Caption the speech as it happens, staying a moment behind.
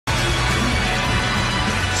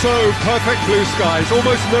So, perfect blue skies,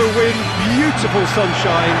 almost no wind, beautiful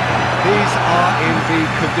sunshine. These are in the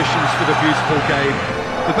conditions for the beautiful game.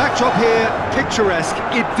 The backdrop here, picturesque,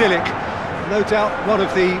 idyllic. No doubt one of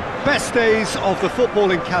the best days of the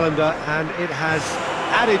footballing calendar, and it has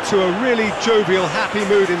added to a really jovial, happy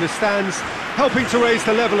mood in the stands, helping to raise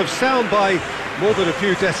the level of sound by more than a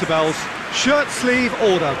few decibels. Shirt sleeve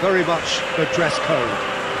order, very much the dress code.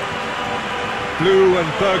 Blue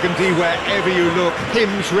and burgundy wherever you look,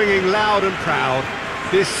 hymns ringing loud and proud.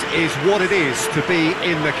 This is what it is to be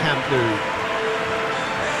in the Camp Nou.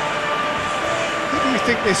 Who do you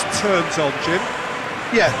think this turns on, Jim?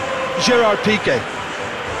 Yeah, Gerard Piqué.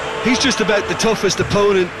 He's just about the toughest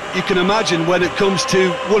opponent you can imagine when it comes to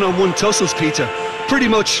one-on-one tussles, Peter. Pretty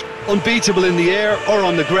much unbeatable in the air or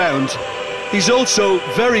on the ground. He's also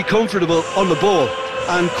very comfortable on the ball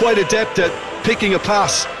and quite adept at picking a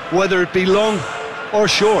pass, whether it be long or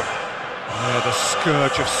short. Yeah, the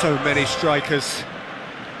scourge of so many strikers.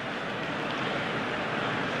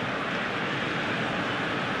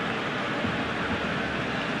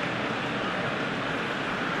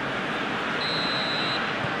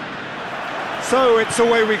 So it's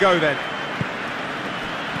away we go then.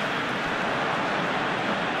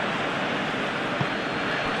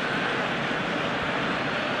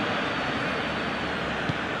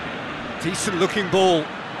 Decent looking ball.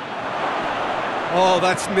 Oh,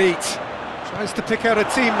 that's neat. Tries to pick out a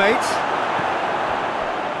teammate.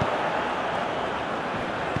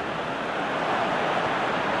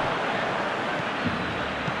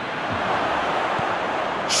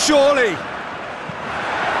 Surely.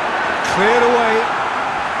 Cleared away.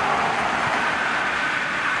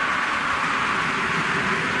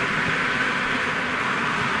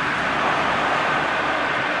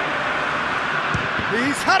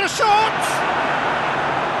 He's had a shot!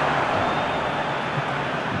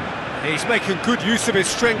 He's making good use of his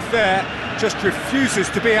strength there, just refuses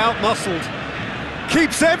to be out-muscled.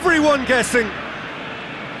 Keeps everyone guessing.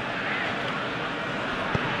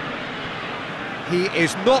 He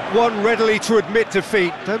is not one readily to admit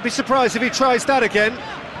defeat. Don't be surprised if he tries that again.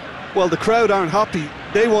 Well, the crowd aren't happy.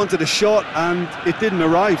 They wanted a shot and it didn't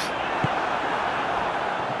arrive.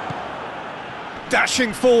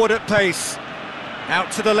 Dashing forward at pace.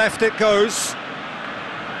 Out to the left it goes.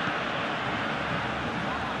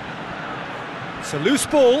 It's a loose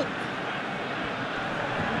ball.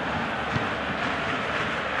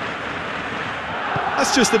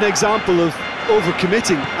 That's just an example of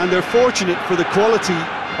overcommitting, and they're fortunate for the quality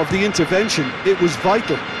of the intervention. It was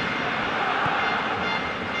vital.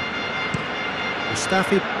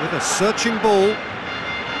 Mustafi with a searching ball.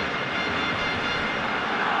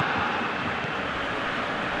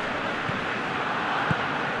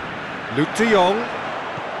 Luke de Jong.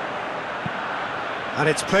 And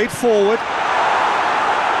it's played forward.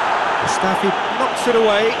 Mustafi knocks it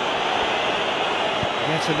away.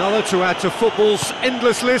 Yet another to add to football's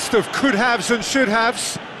endless list of could-haves and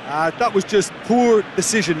should-haves. That was just poor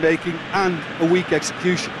decision-making and a weak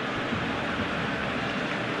execution.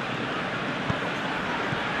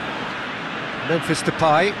 Memphis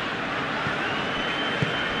Depay.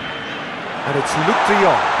 And it's Luke de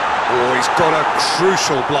Jong. Oh, he's got a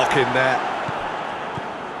crucial block in there.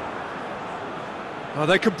 Oh,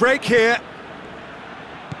 they can break here.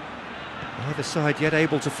 Neither side yet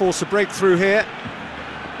able to force a breakthrough here.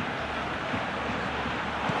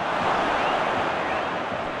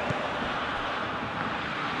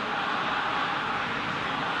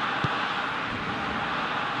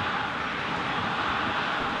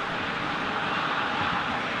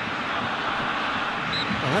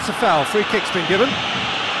 Well, that's a foul. Free kick's been given.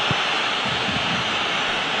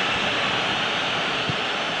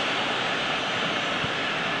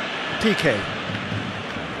 Piqué.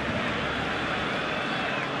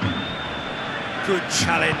 Good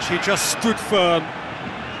challenge, he just stood firm.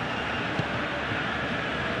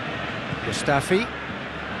 Mustafi.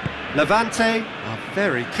 Levante are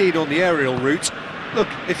very keen on the aerial route. Look,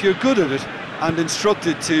 if you're good at it and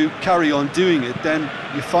instructed to carry on doing it, then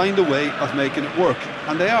you find a way of making it work,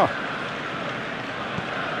 and they are.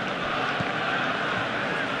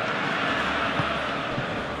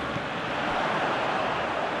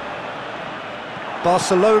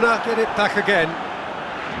 Barcelona get it back again.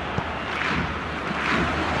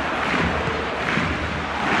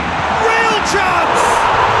 Real chance!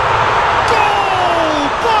 Goal!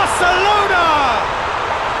 Barcelona!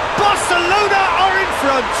 Barcelona are in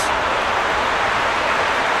front.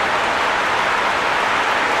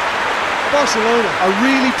 Barcelona are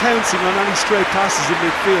really pouncing on any stray passes in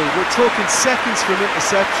midfield. We're talking seconds from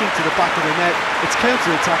interception to the back of the net. It's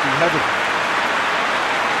counter-attacking heaven.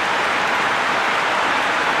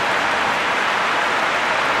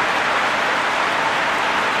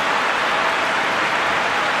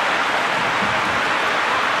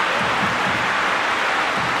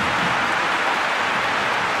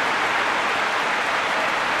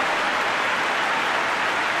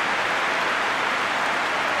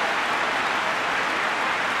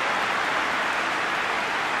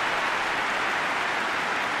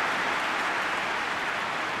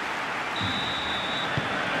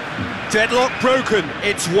 Deadlock broken,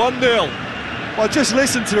 it's 1-0. Well, just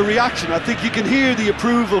listen to the reaction. I think you can hear the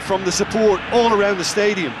approval from the support all around the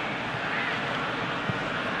stadium.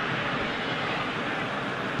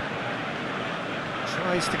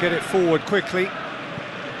 Tries to get it forward quickly.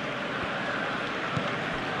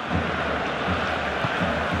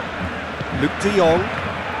 Luke de Jong.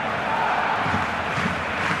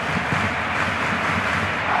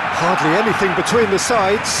 Hardly anything between the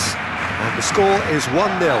sides, and the score is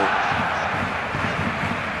 1-0.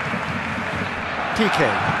 PK.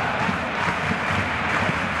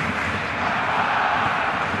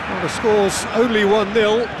 Well, the score's only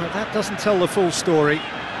 1-0, but that doesn't tell the full story.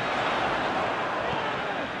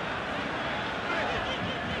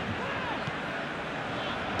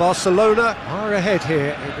 Barcelona are ahead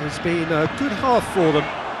here. It has been a good half for them.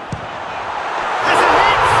 Has a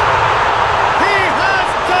hit! He has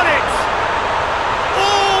done it!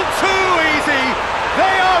 All too easy!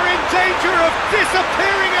 They are in danger of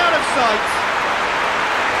disappearing out of sight!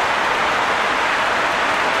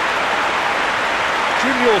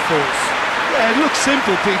 Jim, your thoughts? Yeah, it looks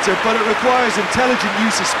simple, Peter, but it requires intelligent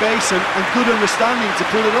use of space and good understanding to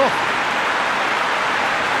pull it off.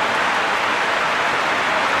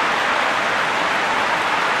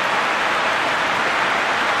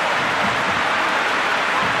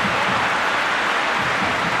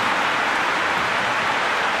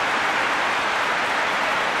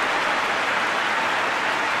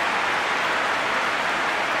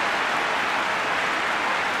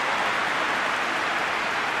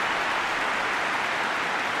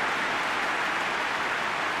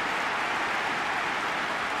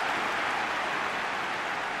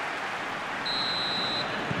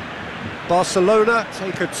 Barcelona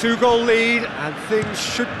take a 2-goal lead, and things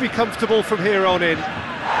should be comfortable from here on in.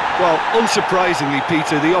 Well, unsurprisingly,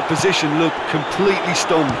 Peter, the opposition looked completely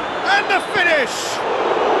stunned. And the finish!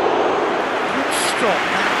 Good stop,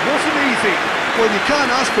 that wasn't easy. Well, you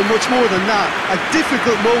can't ask for much more than that. A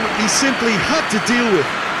difficult moment he simply had to deal with.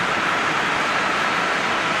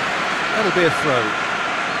 That'll be a throw.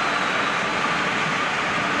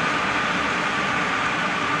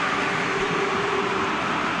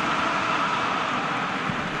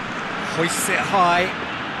 Hoists it high,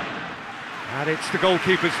 and it's the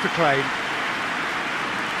goalkeepers to claim.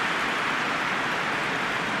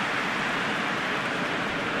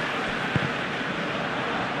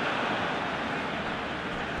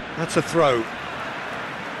 That's a throw.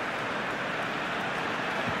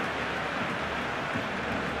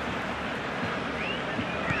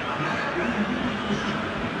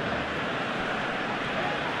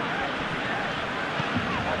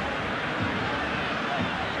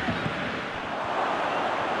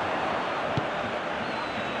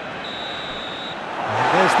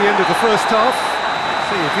 The end of the first half.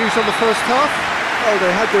 So your views on the first half? Well, they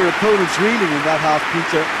had their opponents reeling in that half,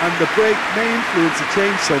 Peter, and the break may influence the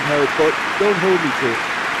change somehow, but don't hold me to it.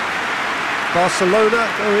 Barcelona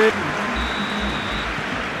go in.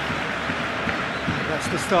 And that's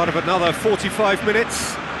the start of another 45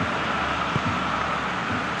 minutes.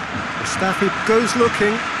 Mustafi goes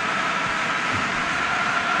looking.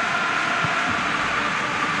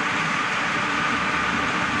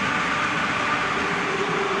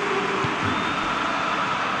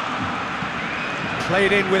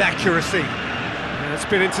 Played in with accuracy. And it's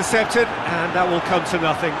been intercepted, and that will come to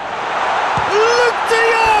nothing. Luke de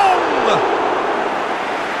Jong!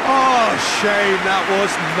 Oh, shame, that was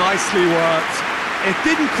nicely worked. It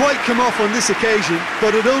didn't quite come off on this occasion,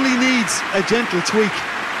 but it only needs a gentle tweak.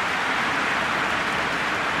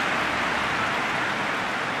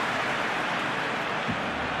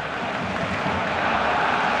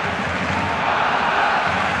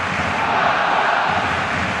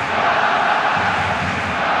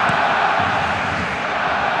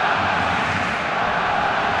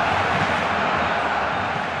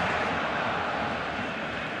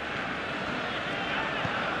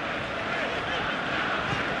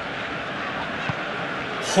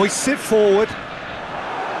 Hoists it forward.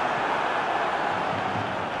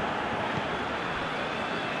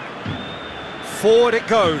 Forward it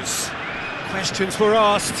goes. Questions were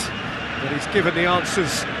asked, but he's given the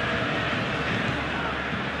answers.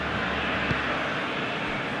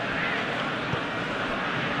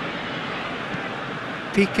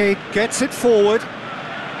 Piqué gets it forward.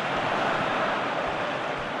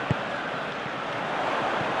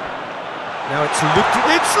 Now it's Luke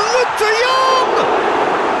de Jong!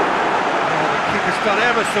 Keeper's done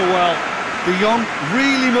ever so well. De Jong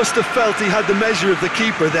really must have felt he had the measure of the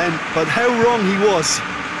keeper then, but how wrong he was.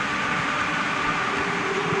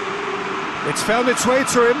 It's found its way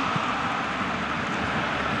to him.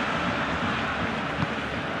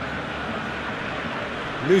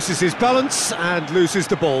 Loses his balance and loses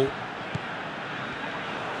the ball.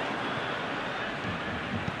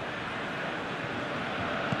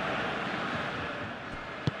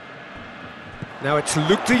 Now it's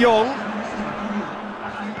Luke de Jong.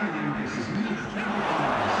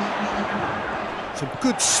 Some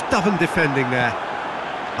good stubborn defending there.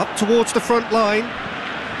 Up towards the front line.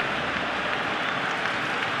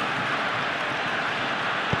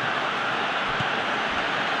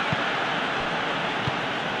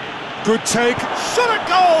 Good take, shot at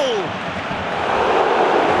goal!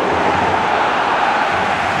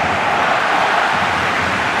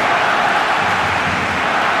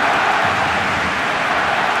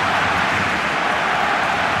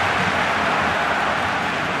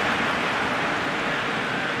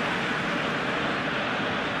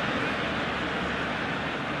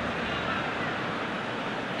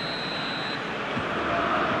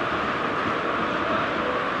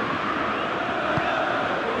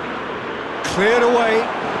 Cleared away.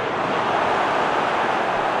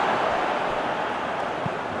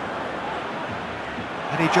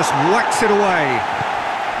 And he just whacks it away.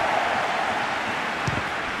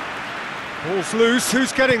 Ball's loose,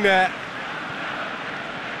 who's getting there?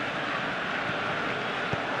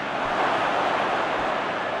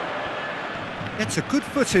 Gets a good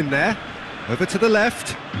foot in there. Over to the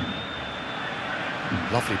left.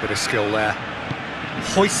 Lovely bit of skill there.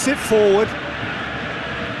 Hoists it forward.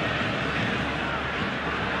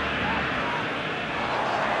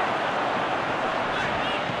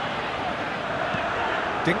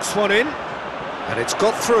 Dinks one in, and it's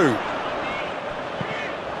got through.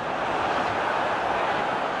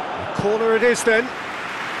 Corner it is then.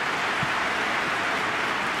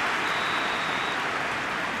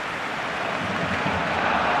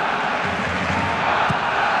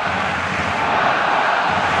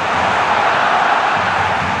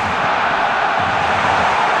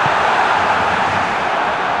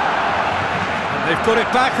 And they've got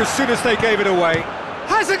it back as soon as they gave it away.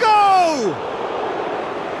 Has a go!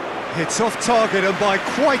 It's off target and by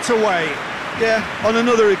quite a way. Yeah, on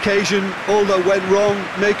another occasion, all that went wrong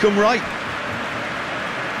may come right.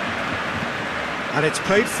 And it's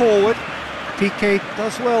played forward. Piqué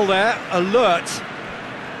does well there, alert.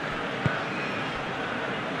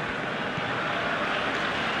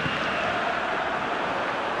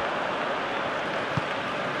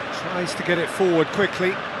 Tries to get it forward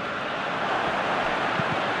quickly.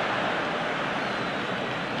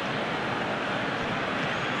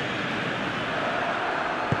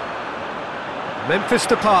 Memphis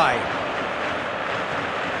Depay.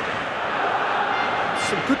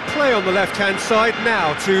 Some good play on the left-hand side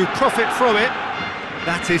now to profit from it.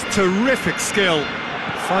 That is terrific skill.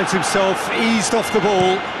 Finds himself eased off the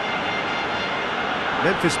ball.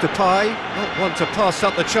 Memphis Depay, not one to pass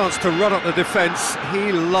up the chance to run up the defence.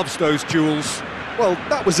 He loves those duels. Well,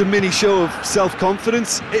 that was a mini show of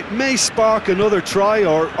self-confidence. It may spark another try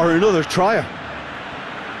or another trier.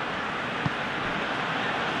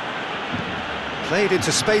 Played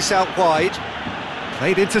into space out wide.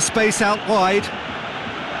 Played into space out wide.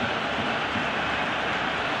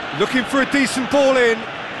 Looking for a decent ball in.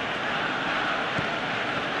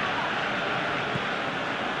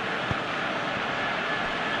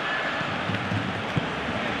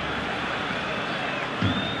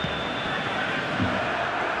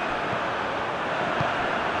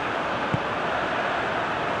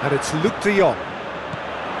 And it's Luke de Jong.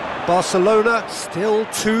 Barcelona still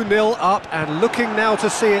 2-0 up and looking now to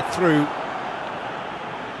see it through.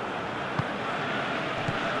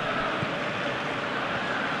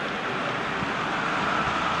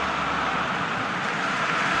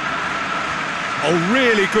 Oh,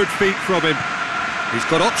 really good feet from him. He's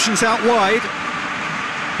got options out wide.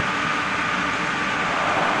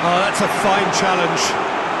 Oh, that's a fine challenge.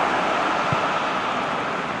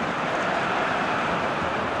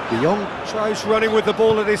 De Jong tries running with the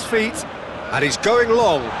ball at his feet, and he's going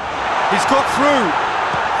long. He's got through.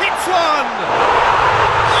 Hits one!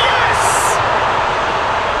 Yes!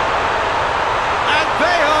 And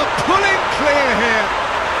they are pulling clear here.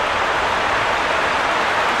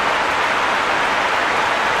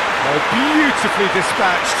 Oh, beautifully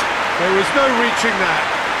dispatched. There was no reaching that.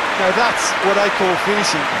 Now that's what I call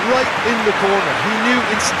finishing, right in the corner. He knew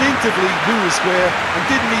instinctively who was where and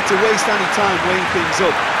didn't need to waste any time weighing things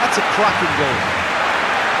up. That's a cracking goal.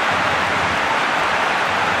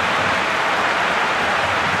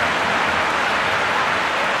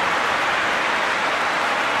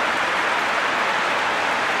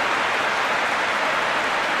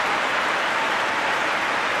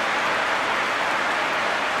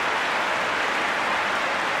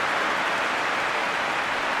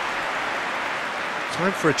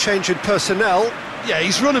 Time for a change in personnel. Yeah,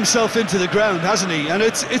 he's run himself into the ground, hasn't he? And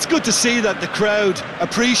it's good to see that the crowd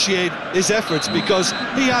appreciate his efforts, because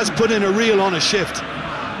he has put in a real honest shift.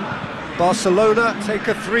 Barcelona take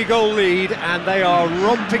a 3-goal lead and they are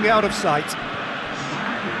romping out of sight.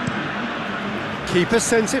 Keeper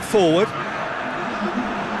sends it forward.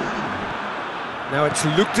 Now it's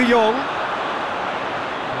Luc de Jong.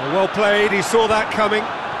 Oh, well played, he saw that coming.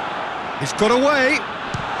 He's got away.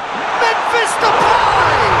 Memphis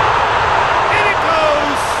Depay! In it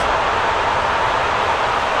goes!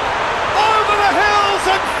 Over the hills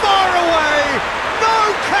and far away! No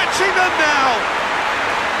catching them now!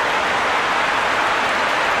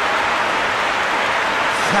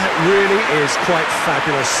 That really is quite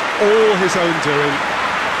fabulous, all his own doing.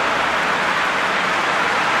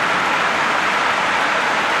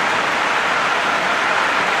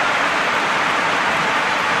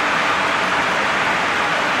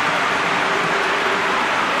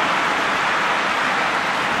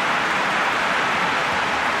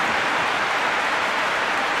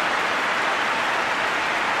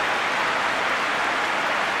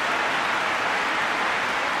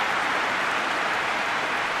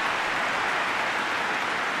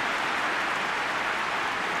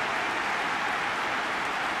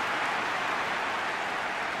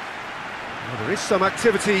 There is some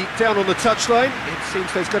activity down on the touchline. It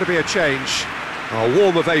seems there's going to be a change. A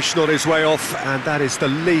warm ovation on his way off, and that is the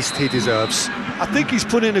least he deserves. I think he's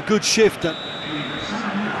put in a good shift. And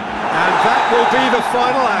that will be the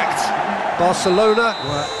final act. Barcelona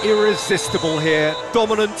were irresistible here,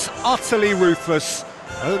 dominant, utterly ruthless.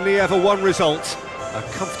 Only ever one result, a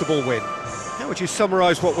comfortable win. How would you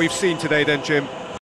summarise what we've seen today then, Jim?